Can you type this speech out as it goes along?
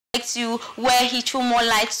Connectyu, where he threw more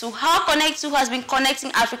light to how Connectyu has been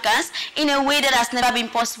connecting Africans in a way that has never been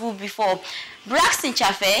possible before. Braxton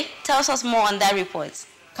Chafe tells us more on that report.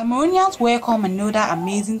 Cameroonians welcome another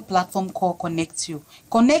amazing platform called Connectyu.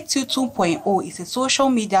 Connectyu 2.0 is a social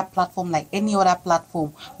media platform like any other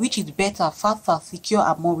platform, which is better, faster, secure,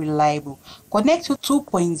 and more reliable. Connectyu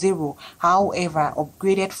 2.0, however,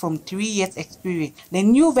 upgraded from 3 years experience. The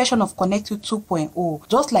new version of Connectyu 2.0,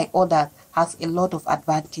 just like others, has a lot of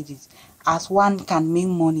advantages, as one can make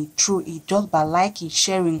money through it just by liking,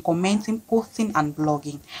 sharing, commenting, posting, and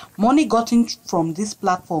blogging. Money gotten from this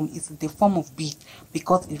platform is in the form of bit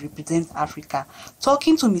because it represents Africa.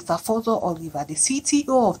 Talking to Mr. Fozo Oliver, the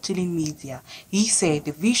CTO of Chillen Media, he said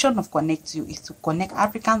the vision of Connectyu is to connect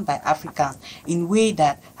Africans by Africans in a way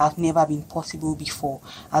that has never been possible before,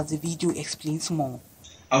 as the video explains more.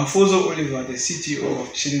 I'm Fozo Oliver, the CTO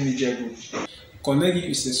of Chillen Media Group. Connectyu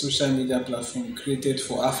is a social media platform created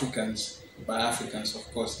for Africans, by Africans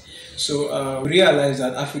of course. So we realize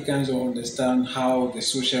that Africans don't understand how the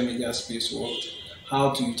social media space works, how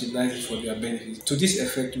to utilize it for their benefits. To this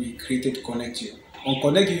effect, we created Connectyu. On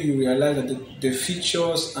Connectyu, you realize that the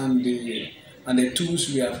features and the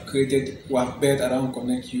tools we have created, we have built around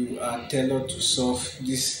Connectyu are tailored to solve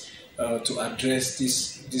this, to address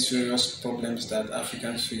these various problems that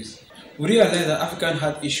Africans face. We realized that Africans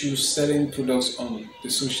had issues selling products on the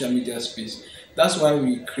social media space. That's why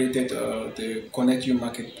we created the Connectyu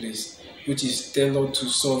marketplace, which is tailored to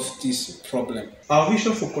solve this problem. Our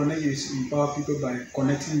vision for Connectyu is to empower people by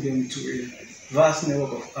connecting them to a vast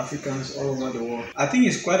network of Africans all over the world. I think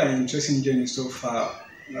it's quite an interesting journey so far.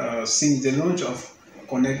 Since the launch of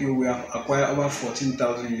Connectyu, we have acquired over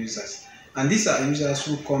 14,000 users. And these are users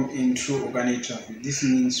who come in through organic traffic. This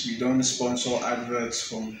means we don't sponsor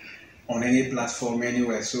adverts on any platform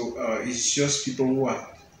anywhere. So it's just people who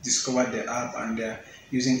have discovered the app and they're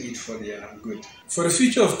using it for their good. For the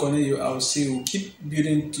future of Connectyu, I would say we'll keep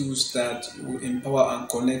building tools that will empower and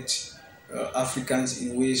connect Africans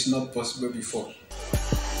in ways not possible before.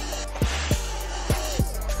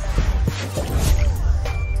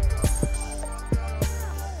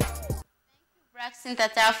 Braxton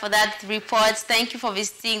Tata for that report. Thank you for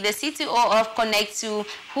visiting the CTO of Connectyu,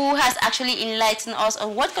 who has actually enlightened us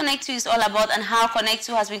on what Connectyu is all about and how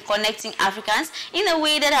Connectyu has been connecting Africans in a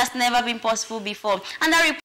way that has never been possible before. And that report